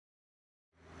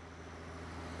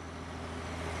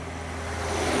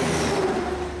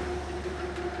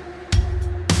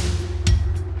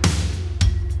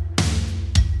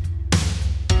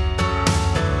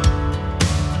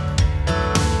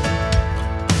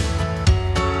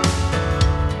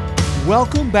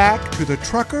Welcome back to the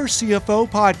Trucker CFO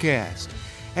Podcast.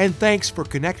 And thanks for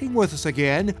connecting with us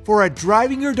again for a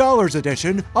Driving Your Dollars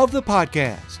edition of the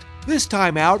podcast. This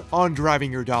time out on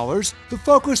Driving Your Dollars, the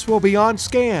focus will be on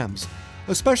scams,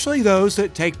 especially those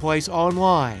that take place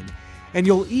online. And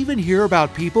you'll even hear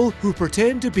about people who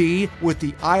pretend to be with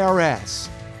the IRS.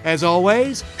 As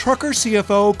always, Trucker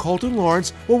CFO Colton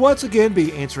Lawrence will once again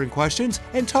be answering questions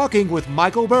and talking with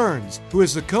Michael Burns, who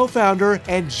is the co-founder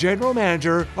and general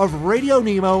manager of Radio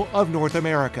Nemo of North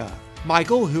America.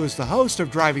 Michael, who is the host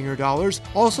of Driving Your Dollars,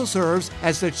 also serves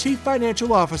as the Chief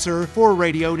Financial Officer for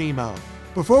Radio Nemo.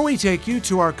 Before we take you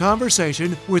to our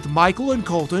conversation with Michael and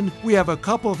Colton, we have a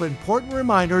couple of important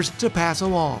reminders to pass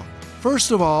along.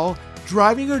 First of all,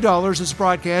 Driving Your Dollars is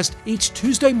broadcast each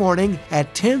Tuesday morning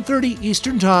at 10:30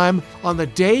 Eastern Time on the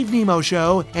Dave Nemo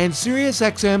Show and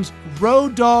SiriusXM's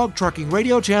Road Dog Trucking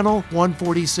Radio Channel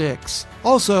 146.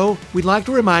 Also, we'd like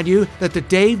to remind you that the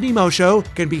Dave Nemo Show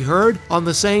can be heard on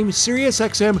the same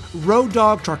SiriusXM Road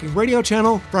Dog Trucking Radio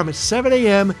Channel from 7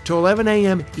 a.m. to 11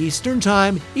 a.m. Eastern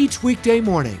Time each weekday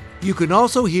morning. You can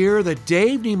also hear the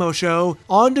Dave Nemo Show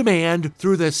on demand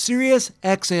through the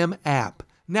SiriusXM app.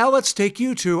 Now let's take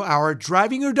you to our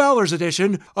Driving Your Dollars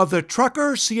edition of the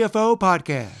Trucker CFO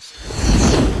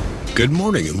Podcast. Good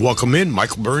morning and welcome in.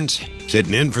 Michael Burns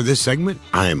sitting in for this segment.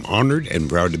 I am honored and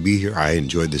proud to be here. I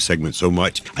enjoyed this segment so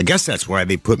much. I guess that's why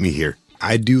they put me here.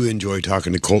 I do enjoy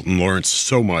talking to Colton Lawrence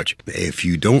so much. If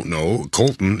you don't know,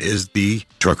 Colton is the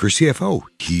Trucker CFO.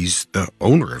 He's the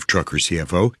owner of Trucker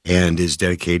CFO and is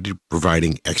dedicated to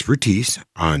providing expertise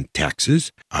on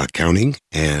taxes, accounting,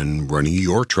 and running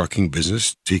your trucking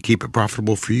business to keep it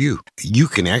profitable for you. You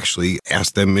can actually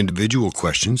ask them individual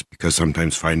questions because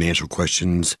sometimes financial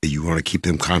questions, you want to keep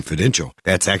them confidential.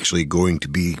 That's actually going to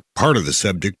be part of the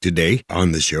subject today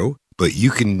on the show. But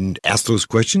you can ask those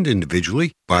questions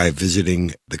individually by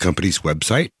visiting the company's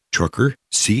website,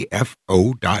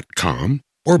 truckercfo.com,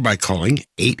 or by calling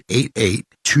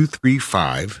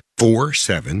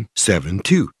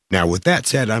 888-235-4772. Now, with that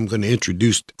said, I'm going to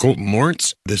introduce Colton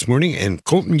Lawrence this morning. And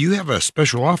Colton, you have a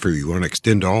special offer you want to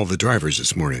extend to all the drivers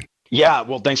this morning. Yeah,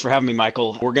 well, thanks for having me,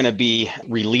 Michael. We're going to be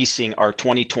releasing our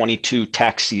 2022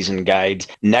 tax season guide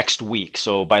next week.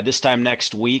 So by this time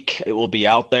next week, it will be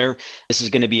out there. This is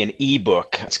going to be an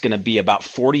ebook. It's going to be about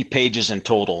 40 pages in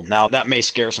total. Now, that may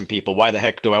scare some people. Why the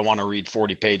heck do I want to read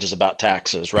 40 pages about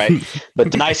taxes, right?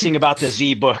 But the nice thing about this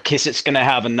ebook is it's going to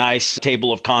have a nice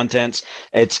table of contents.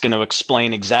 It's going to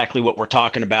explain exactly what we're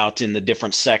talking about in the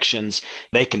different sections.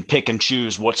 They can pick and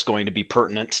choose what's going to be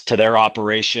pertinent to their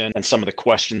operation and some of the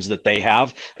questions that they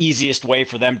have. Easiest way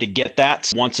for them to get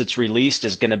that once it's released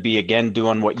is going to be, again,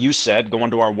 doing what you said,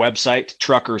 going to our website,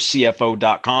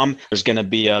 truckercfo.com. There's going to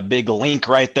be a big link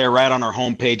right there, right on our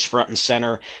homepage, front and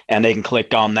center, and they can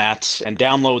click on that and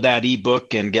download that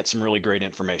ebook and get some really great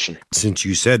information. Since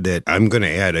you said that, I'm going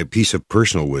to add a piece of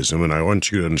personal wisdom, and I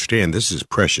want you to understand this is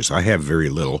precious. I have very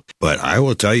little, but I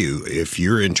will tell you, if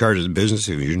you're in charge of the business,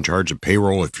 if you're in charge of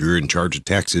payroll, if you're in charge of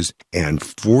taxes, and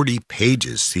 40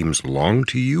 pages seems long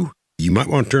to you, you might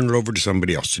want to turn it over to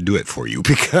somebody else to do it for you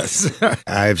because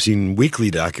I've seen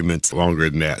weekly documents longer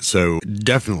than that. So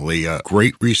definitely a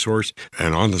great resource.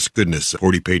 And honest goodness,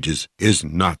 40 pages is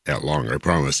not that long, I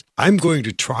promise. I'm going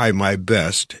to try my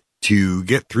best to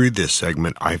get through this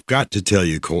segment. I've got to tell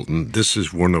you, Colton, this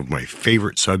is one of my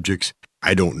favorite subjects.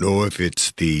 I don't know if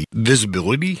it's the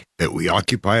visibility that we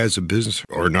occupy as a business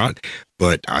or not,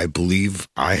 but I believe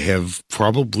I have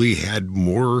probably had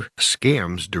more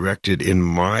scams directed in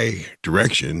my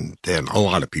direction than a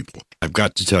lot of people. I've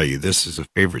got to tell you, this is a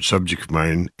favorite subject of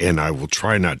mine, and I will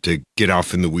try not to get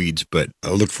off in the weeds, but I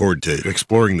look forward to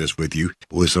exploring this with you,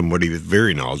 with somebody that's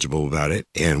very knowledgeable about it.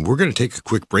 And we're going to take a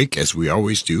quick break, as we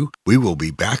always do. We will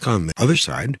be back on the other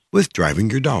side with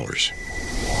Driving Your Dollars.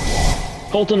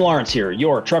 Colton Lawrence here,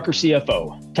 your Trucker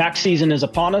CFO. Tax season is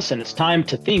upon us, and it's time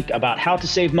to think about how to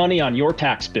save money on your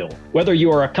tax bill. Whether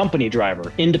you are a company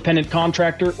driver, independent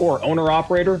contractor, or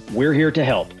owner-operator, we're here to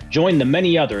help. Join the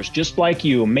many others just like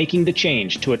you making the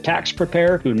change to a tax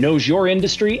preparer who knows your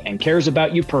industry and cares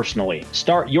about you personally.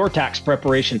 Start your tax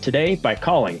preparation today by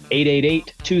calling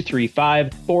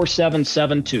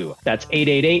 888-235-4772. That's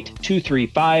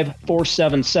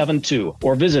 888-235-4772.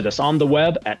 Or visit us on the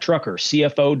web at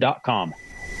truckercfo.com.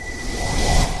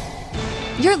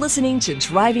 You're listening to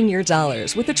Driving Your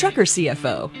Dollars with the Trucker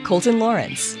CFO, Colton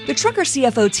Lawrence. The Trucker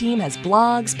CFO team has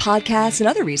blogs, podcasts, and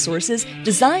other resources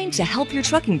designed to help your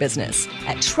trucking business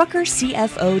at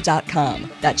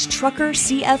truckercfo.com. That's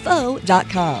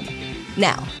truckercfo.com.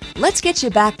 Now, let's get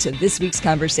you back to this week's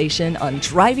conversation on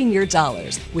Driving Your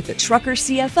Dollars with the Trucker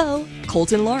CFO,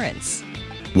 Colton Lawrence.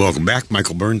 Welcome back.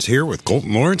 Michael Burns here with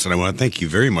Colton Lawrence, and I want to thank you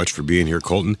very much for being here,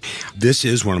 Colton. This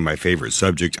is one of my favorite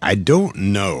subjects. I don't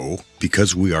know,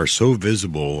 because we are so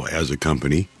visible as a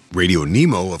company. Radio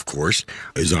Nemo, of course,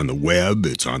 is on the web,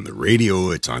 it's on the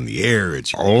radio, it's on the air,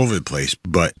 it's all over the place,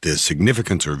 but the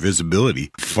significance or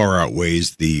visibility far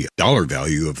outweighs the dollar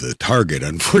value of the target,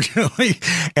 unfortunately.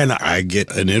 And I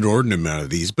get an inordinate amount of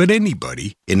these, but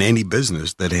anybody in any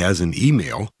business that has an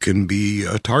email can be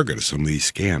a target of some of these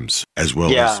scams, as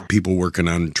well as people working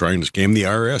on trying to scam the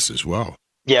IRS as well.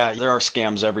 Yeah, there are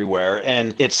scams everywhere,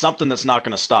 and it's something that's not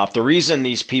going to stop. The reason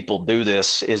these people do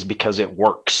this is because it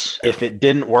works. If it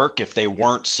didn't work, if they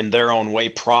weren't in their own way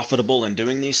profitable in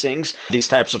doing these things, these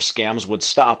types of scams would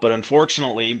stop. But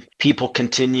unfortunately, people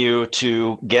continue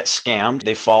to get scammed.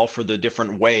 They fall for the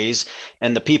different ways,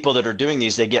 and the people that are doing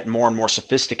these, they get more and more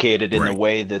sophisticated in the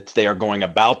way that they are going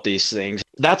about these things.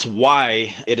 That's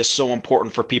why it is so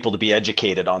important for people to be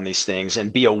educated on these things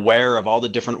and be aware of all the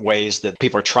different ways that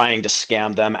people are trying to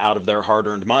scam them out of their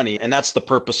hard-earned money. And that's the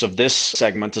purpose of this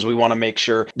segment, is we want to make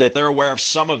sure that they're aware of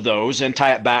some of those and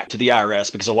tie it back to the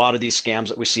IRS, because a lot of these scams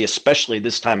that we see, especially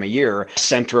this time of year,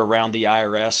 center around the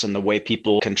IRS and the way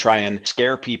people can try and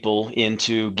scare people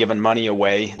into giving money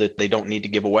away that they don't need to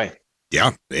give away.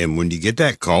 Yeah, and when you get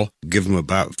that call, give them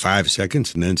about 5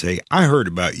 seconds and then say, I heard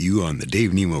about you on the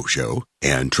Dave Nemo Show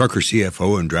and Trucker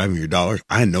CFO and Driving Your Dollars.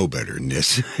 I know better than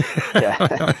this.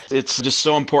 Yeah, it's just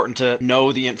so important to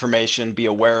know the information, be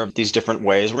aware of these different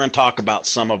ways. We're going to talk about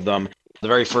some of them. The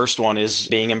very first one is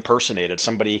being impersonated,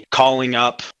 somebody calling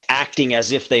up, acting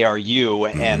as if they are you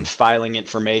and filing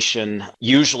information.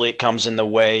 Usually it comes in the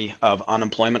way of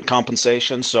unemployment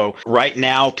compensation. So right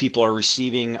now, people are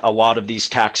receiving a lot of these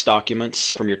tax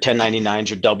documents from your 1099s,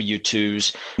 your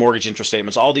W-2s, mortgage interest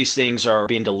statements. All these things are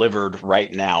being delivered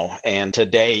right now. And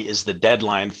today is the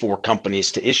deadline for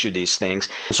companies to issue these things.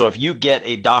 So if you get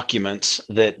a document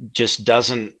that just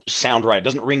doesn't sound right,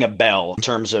 doesn't ring a bell in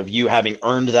terms of you having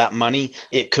earned that money,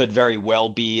 it could very well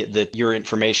be that your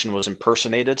information was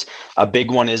impersonated. A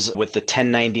big one is with the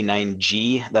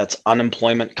 1099G, that's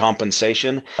unemployment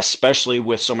compensation, especially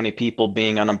with so many people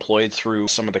being unemployed through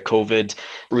some of the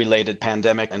COVID-related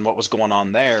pandemic and what was going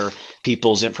on there.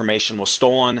 People's information was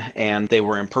stolen and they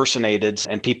were impersonated,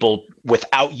 and people,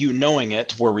 without you knowing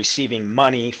it, were receiving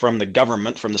money from the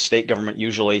government, from the state government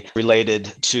usually,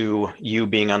 related to you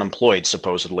being unemployed,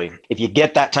 supposedly. If you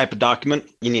get that type of document,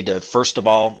 you need to, first of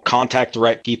all, contact the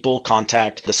right people,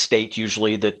 contact the state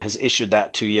usually that has issued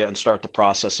that to you, and start the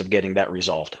process of getting that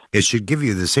resolved. It should give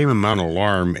you the same amount of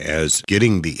alarm as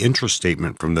getting the interest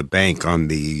statement from the bank on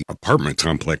the apartment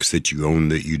complex that you own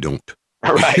that you don't.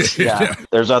 Right. Yeah.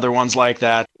 There's other ones like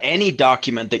that. Any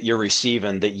document that you're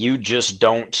receiving that you just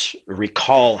don't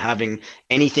recall having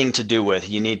anything to do with,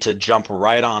 you need to jump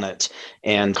right on it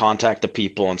and contact the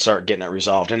people and start getting it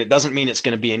resolved. And it doesn't mean it's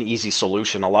going to be an easy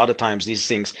solution. A lot of times these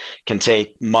things can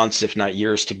take months, if not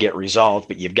years, to get resolved,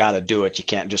 but you've got to do it. You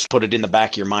can't just put it in the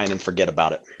back of your mind and forget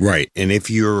about it. Right. And if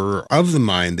you're of the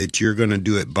mind that you're going to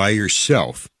do it by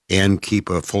yourself, and keep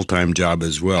a full-time job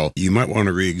as well, you might want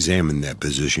to re-examine that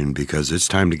position, because it's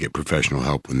time to get professional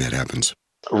help when that happens.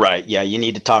 Right. Yeah. You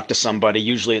need to talk to somebody.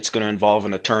 Usually it's going to involve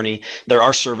an attorney. There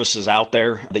are services out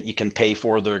there that you can pay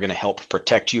for that are going to help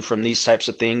protect you from these types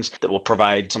of things, that will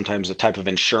provide sometimes a type of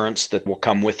insurance that will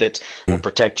come with it, will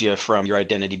protect you from your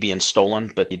identity being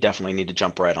stolen, but you definitely need to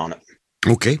jump right on it.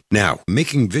 Okay. Now,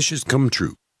 making wishes come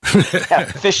true. Yeah,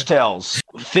 fishtails.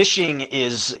 Phishing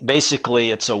is basically,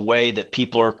 it's a way that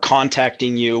people are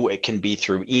contacting you. It can be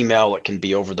through email, it can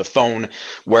be over the phone,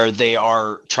 where they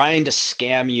are trying to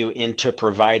scam you into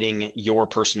providing your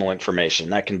personal information.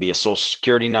 That can be a social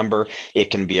security number, it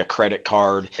can be a credit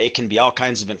card, it can be all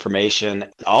kinds of information.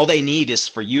 All they need is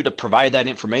for you to provide that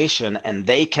information, and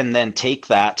they can then take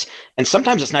that. And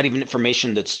sometimes it's not even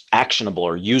information that's actionable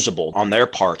or usable on their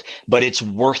part, but it's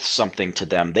worth something to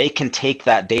them. They can take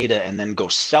that data and then go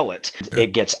sell it.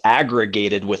 It gets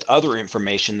aggregated with other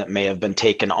information that may have been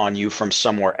taken on you from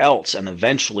somewhere else. And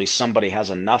eventually somebody has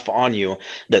enough on you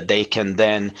that they can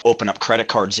then open up credit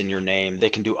cards in your name. They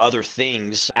can do other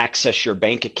things, access your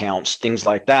bank accounts, things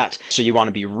like that. So you want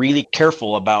to be really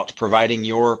careful about providing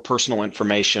your personal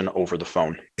information over the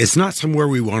phone. It's not somewhere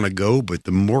we want to go, but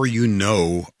the more you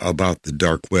know about the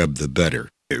dark web, the better.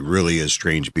 It really is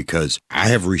strange, because I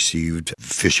have received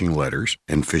phishing letters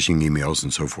and phishing emails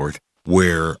and so forth,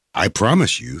 where I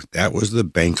promise you that was the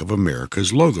Bank of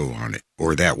America's logo on it,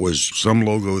 or that was some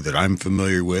logo that I'm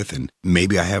familiar with, and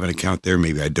maybe I have an account there,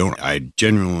 maybe I don't. I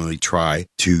genuinely try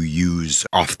to use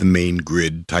off the main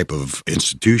grid type of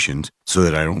institutions so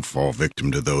that I don't fall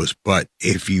victim to those. But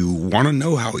if you want to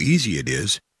know how easy it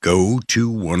is, go to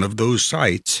one of those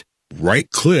sites,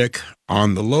 right-click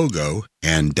on the logo,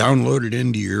 and download it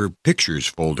into your pictures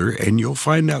folder, and you'll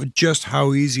find out just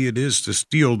how easy it is to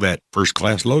steal that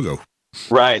first-class logo.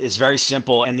 Right. It's very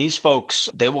simple. And these folks,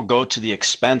 they will go to the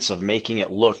expense of making it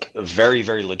look very,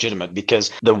 very legitimate,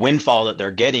 because the windfall that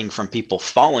they're getting from people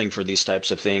falling for these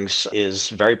types of things is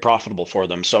very profitable for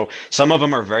them. So some of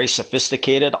them are very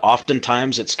sophisticated.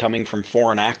 Oftentimes it's coming from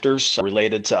foreign actors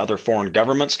related to other foreign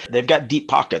governments. They've got deep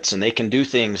pockets and they can do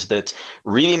things that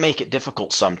really make it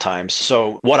difficult sometimes.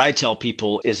 So what I tell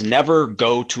people is never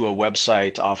go to a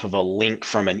website off of a link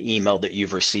from an email that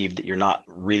you've received that you're not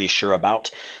really sure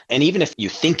about. And even if you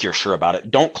think you're sure about it,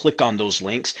 don't click on those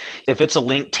links. If it's a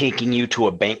link taking you to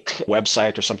a bank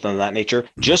website or something of that nature,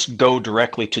 just go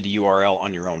directly to the URL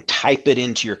on your own. Type it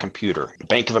into your computer,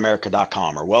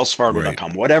 bankofamerica.com or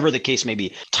wellsfargo.com, whatever the case may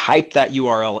be. Type that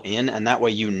URL in, and that way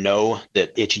you know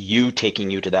that it's you taking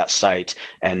you to that site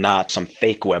and not some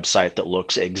fake website that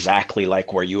looks exactly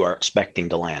like where you are expecting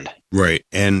to land. Right.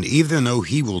 And even though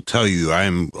he will tell you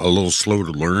I'm a little slow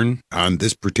to learn on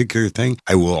this particular thing,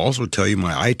 I will also tell you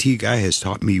my IT guy has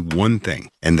taught me one thing,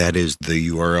 and that is the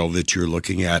URL that you're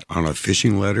looking at on a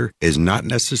phishing letter is not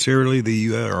necessarily the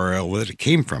URL that it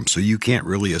came from. So you can't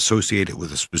really associate it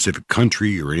with a specific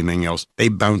country or anything else. They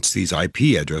bounce these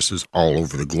IP addresses all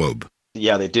over the globe.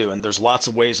 Yeah, they do. And there's lots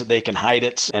of ways that they can hide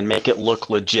it and make it look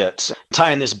legit.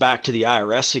 Tying this back to the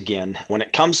IRS again, when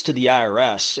it comes to the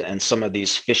IRS and some of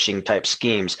these phishing type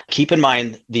schemes, keep in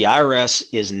mind the IRS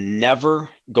is never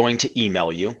going to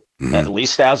email you. At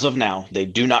least as of now, they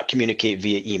do not communicate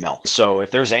via email. So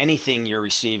if there's anything you're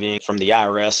receiving from the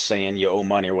IRS saying you owe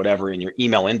money or whatever in your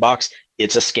email inbox,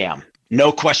 it's a scam.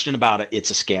 No question about it, it's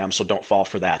a scam, so don't fall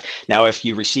for that. Now, if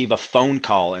you receive a phone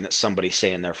call and it's somebody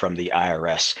saying they're from the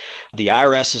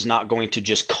IRS is not going to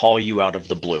just call you out of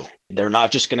the blue. They're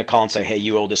not just going to call and say, hey,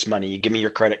 you owe this money. You give me your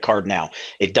credit card now.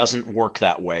 It doesn't work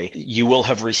that way. You will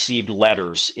have received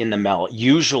letters in the mail,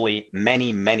 usually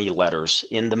many, many letters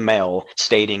in the mail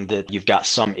stating that you've got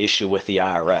some issue with the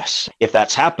IRS. If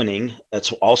that's happening,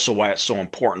 that's also why it's so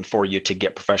important for you to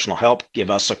get professional help. Give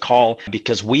us a call,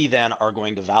 because we then are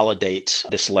going to validate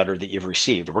this letter that you've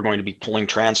received. We're going to be pulling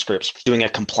transcripts, doing a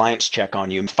compliance check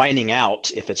on you, finding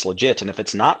out if it's legit. And if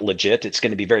it's not legit, it's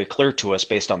going to be very clear to us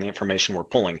based on the information we're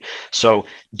pulling. So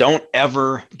don't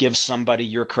ever give somebody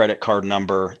your credit card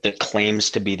number that claims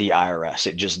to be the IRS.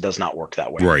 It just does not work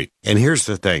that way. Right. And here's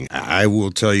the thing. I will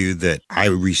tell you that I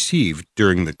received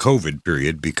during the COVID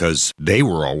period, because they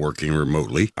were all working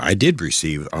remotely, I did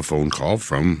receive a phone call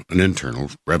from an Internal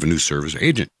Revenue Service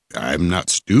agent. I'm not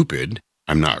stupid.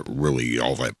 I'm not really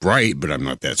all that bright, but I'm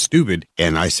not that stupid.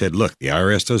 And I said, look, the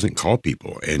IRS doesn't call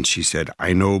people. And she said,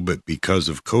 I know, but because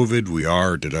of COVID, we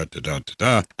are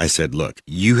da-da-da-da-da-da. I said, look,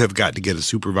 you have got to get a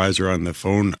supervisor on the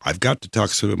phone. I've got to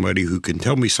talk to somebody who can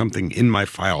tell me something in my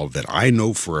file that I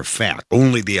know for a fact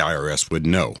only the IRS would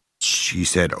know. She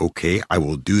said, okay, I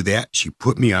will do that. She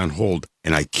put me on hold.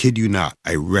 And I kid you not,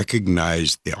 I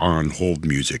recognized the on hold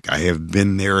music. I have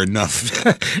been there enough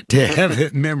to have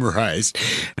it memorized.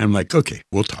 And I'm like, okay,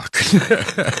 we'll talk.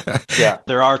 Yeah,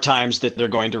 there are times that they're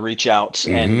going to reach out,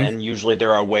 and usually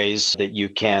there are ways that you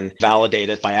can validate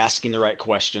it by asking the right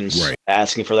questions,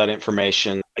 asking for that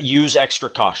information. Use extra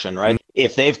caution, right?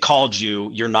 If they've called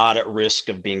you, you're not at risk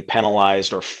of being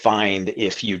penalized or fined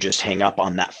if you just hang up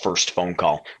on that first phone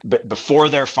call. But before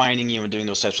they're fining you and doing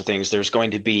those types of things, there's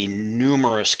going to be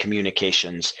numerous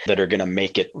communications that are going to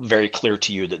make it very clear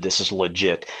to you that this is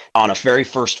legit. On a very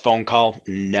first phone call,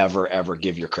 never, ever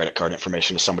give your credit card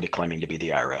information to somebody claiming to be the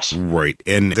IRS. Right.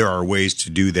 And there are ways to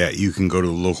do that. You can go to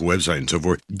the local website and so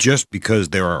forth. Just because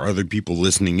there are other people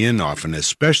listening in often,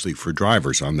 especially for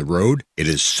drivers on the road, it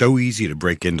is so easy to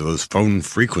break into those phone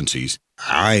frequencies.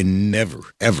 I never,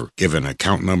 ever give an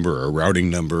account number or a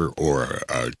routing number or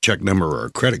a check number or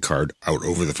a credit card out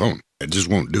over the phone. I just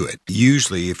won't do it.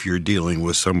 Usually, if you're dealing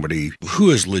with somebody who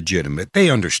is legitimate,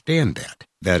 they understand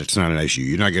that it's not an issue.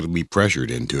 You're not going to be pressured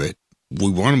into it. We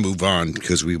want to move on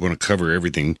because we want to cover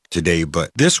everything today.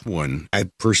 But this one, I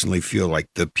personally feel like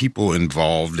the people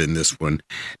involved in this one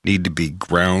need to be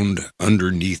ground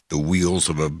underneath the wheels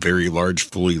of a very large,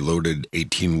 fully loaded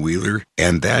 18-wheeler.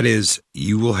 And that is,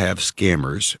 you will have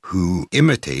scammers who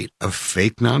imitate a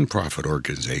fake nonprofit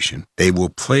organization. They will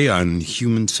play on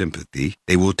human sympathy.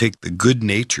 They will take the good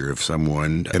nature of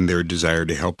someone and their desire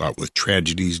to help out with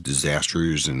tragedies,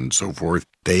 disasters, and so forth.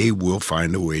 They will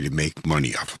find a way to make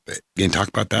money off of it. You can talk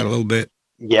about that a little bit?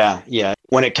 Yeah.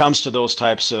 When it comes to those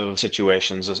types of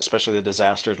situations, especially the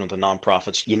disasters with the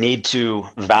nonprofits, you need to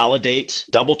validate,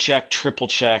 double check, triple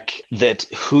check that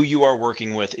who you are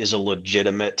working with is a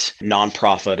legitimate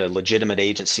nonprofit, a legitimate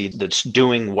agency that's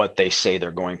doing what they say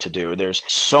they're going to do. There's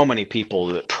so many people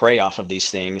that prey off of these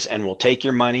things and will take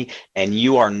your money, and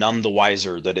you are none the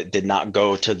wiser that it did not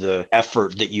go to the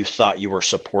effort that you thought you were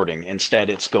supporting. Instead,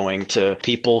 it's going to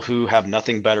people who have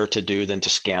nothing better to do than to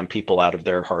scam people out of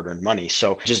their hard-earned money.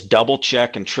 So just double check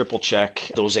and triple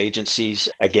check those agencies.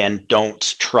 Again,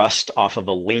 don't trust off of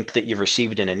a link that you've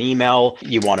received in an email.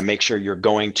 You want to make sure you're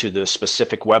going to the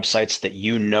specific websites that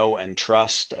you know and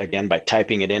trust. Again, by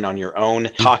typing it in on your own,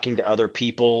 talking to other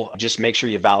people, just make sure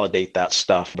you validate that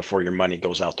stuff before your money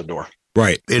goes out the door.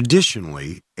 Right.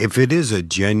 Additionally, if it is a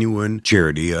genuine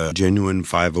charity, a genuine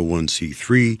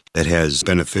 501c3 that has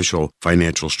beneficial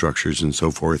financial structures and so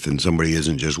forth, and somebody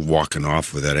isn't just walking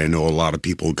off with it. I know a lot of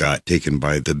people got taken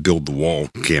by the Build the Wall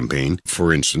campaign,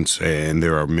 for instance, and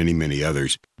there are many, many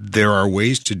others. There are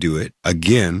ways to do it.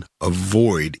 Again,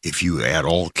 avoid, if you at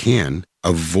all can,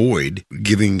 avoid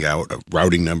giving out a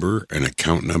routing number, an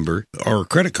account number, or a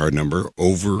credit card number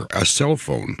over a cell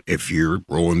phone. If you're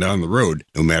rolling down the road,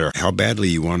 no matter how badly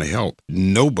you want to help,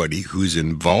 nobody who's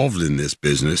involved in this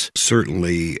business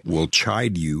certainly will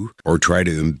chide you or try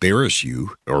to embarrass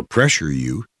you or pressure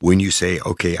you when you say,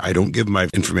 okay, I don't give my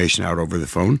information out over the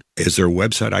phone. Is there a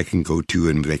website I can go to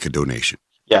and make a donation?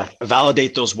 Yeah,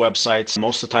 validate those websites.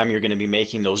 Most of the time, you're going to be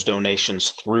making those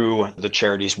donations through the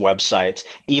charity's website.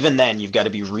 Even then, you've got to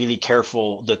be really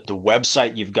careful that the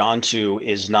website you've gone to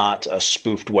is not a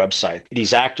spoofed website.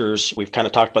 These actors, we've kind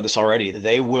of talked about this already,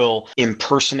 they will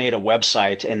impersonate a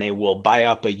website and they will buy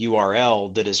up a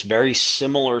URL that is very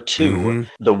similar to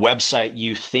the website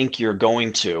you think you're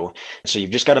going to. So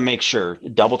you've just got to make sure,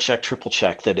 double check, triple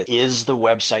check that it is the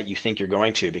website you think you're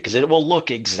going to, because it will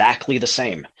look exactly the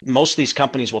same. Most of these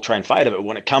companies will try and fight it, but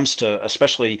when it comes to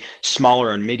especially smaller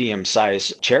and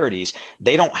medium-sized charities,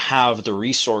 they don't have the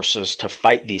resources to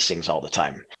fight these things all the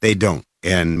time. They don't.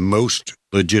 And most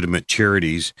legitimate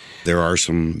charities, there are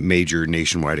some major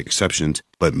nationwide exceptions,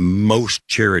 but most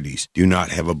charities do not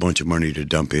have a bunch of money to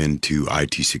dump into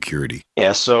IT security.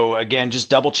 Yeah, so again, just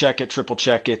double check it, triple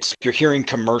check it. If you're hearing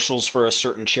commercials for a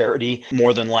certain charity,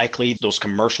 more than likely those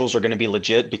commercials are going to be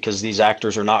legit because these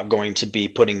actors are not going to be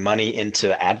putting money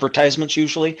into advertisements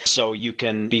usually. So you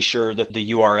can be sure that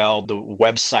the URL, the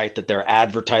website that they're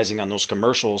advertising on those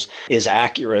commercials is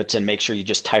accurate, and make sure you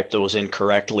just type those in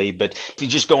correctly. But if you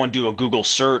just go and do a Google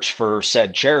search for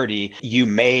said charity, you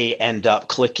may end up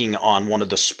clicking on one of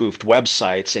the spoofed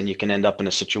websites, and you can end up in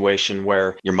a situation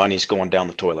where your money's going down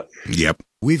the toilet. Yep.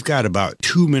 We've got about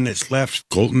 2 minutes left,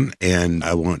 Colton, and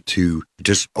I want to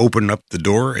just open up the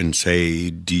door and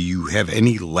say, do you have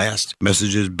any last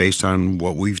messages based on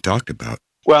what we've talked about?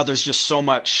 Well, there's just so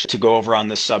much to go over on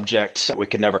this subject. We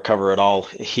could never cover it all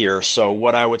here. So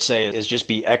what I would say is just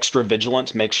be extra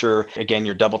vigilant. Make sure, again,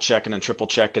 you're double checking and triple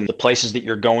checking the places that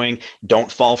you're going.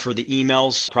 Don't fall for the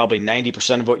emails. Probably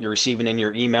 90% of what you're receiving in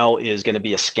your email is going to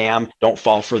be a scam. Don't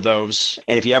fall for those.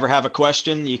 And if you ever have a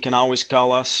question, you can always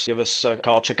call us. Give us a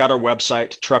call. Check out our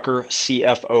website,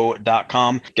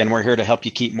 truckercfo.com. Again, we're here to help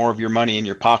you keep more of your money in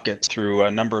your pocket through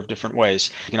a number of different ways.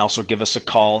 You can also give us a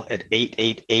call at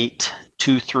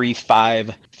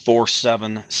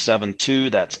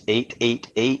 888-235-4772. That's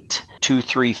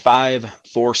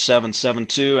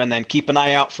 888-235-4772. And then keep an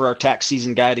eye out for our tax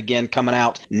season guide again coming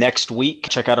out next week.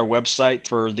 Check out our website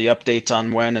for the updates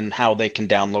on when and how they can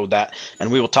download that.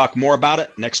 And we will talk more about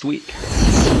it next week.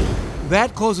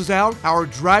 That closes out our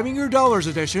Driving Your Dollars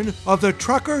edition of the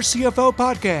Trucker CFO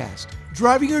podcast.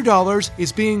 Driving Your Dollars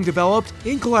is being developed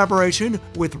in collaboration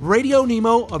with Radio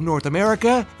Nemo of North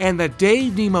America and The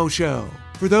Dave Nemo Show.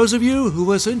 For those of you who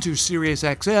listen to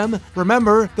SiriusXM,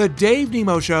 remember The Dave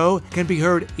Nemo Show can be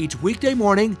heard each weekday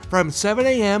morning from 7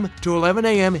 a.m. to 11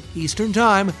 a.m. Eastern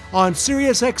Time on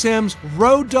SiriusXM's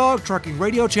Road Dog Trucking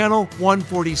Radio Channel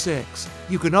 146.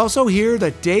 You can also hear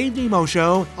The Dave Nemo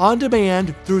Show on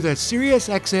demand through the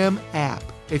SiriusXM app.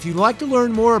 If you'd like to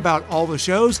learn more about all the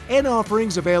shows and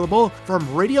offerings available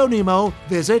from Radio Nemo,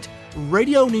 visit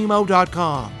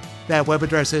radionemo.com. That web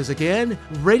address is again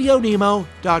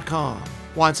radionemo.com.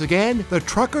 Once again, the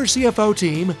Trucker CFO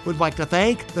team would like to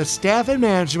thank the staff and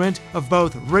management of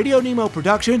both Radio Nemo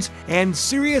Productions and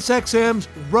SiriusXM's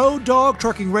Road Dog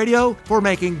Trucking Radio for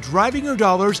making Driving Your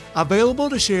Dollars available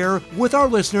to share with our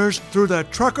listeners through the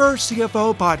Trucker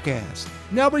CFO podcast.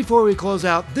 Now, before we close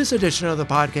out this edition of the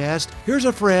podcast, here's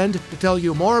a friend to tell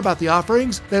you more about the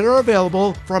offerings that are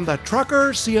available from the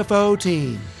Trucker CFO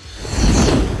team.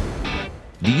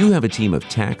 Do you have a team of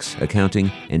tax,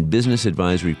 accounting, and business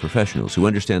advisory professionals who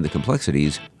understand the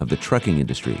complexities of the trucking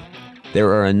industry? There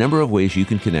are a number of ways you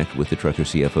can connect with the Trucker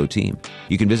CFO team.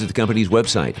 You can visit the company's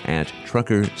website at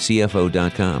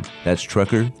truckercfo.com. That's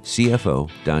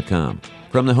truckercfo.com.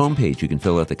 From the homepage, you can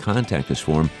fill out the Contact Us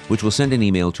form, which will send an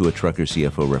email to a Trucker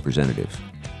CFO representative.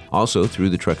 Also, through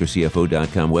the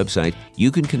truckercfo.com website,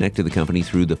 you can connect to the company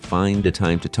through the Find a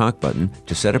Time to Talk button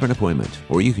to set up an appointment,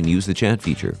 or you can use the chat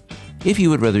feature. If you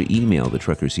would rather email the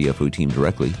Trucker CFO team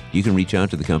directly, you can reach out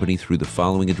to the company through the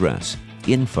following address,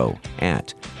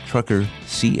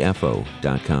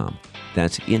 info@truckercfo.com.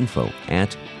 That's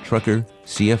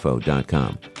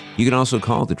info@truckercfo.com. You can also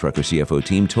call the Trucker CFO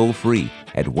team toll-free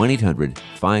at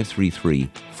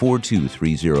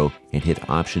 1-800-533-4230 and hit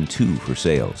option 2 for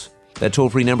sales. That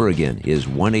toll-free number again is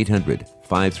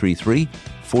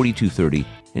 1-800-533-4230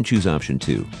 and choose option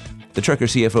 2. The Trucker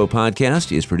CFO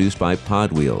podcast is produced by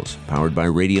Pod Wheels, powered by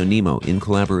Radio Nemo in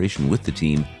collaboration with the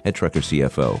team at Trucker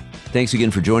CFO. Thanks again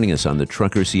for joining us on the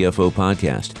Trucker CFO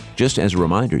podcast. Just as a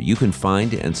reminder, you can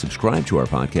find and subscribe to our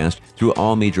podcast through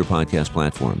all major podcast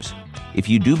platforms. If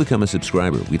you do become a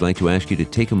subscriber, we'd like to ask you to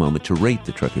take a moment to rate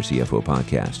the Trucker CFO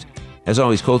podcast. As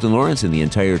always, Colton Lawrence and the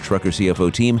entire Trucker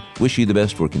CFO team wish you the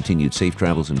best for continued safe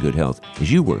travels and good health as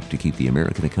you work to keep the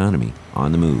American economy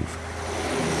on the move.